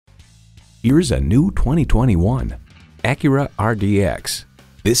Here's a new 2021 Acura RDX.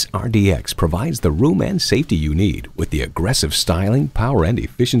 This RDX provides the room and safety you need with the aggressive styling, power, and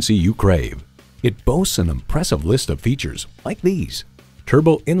efficiency you crave. It boasts an impressive list of features like these: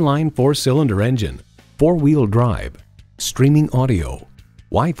 turbo inline 4-cylinder engine, 4-wheel drive, streaming audio,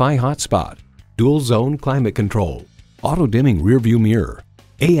 Wi-Fi hotspot, dual zone climate control, auto-dimming rearview mirror,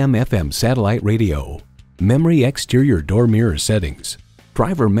 AM/FM satellite radio, memory exterior door mirror settings,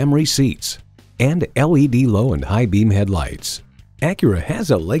 driver memory seats, and LED low and high beam headlights. Acura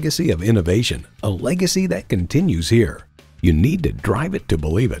has a legacy of innovation, a legacy that continues here. You need to drive it to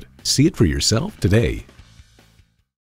believe it. See it for yourself today.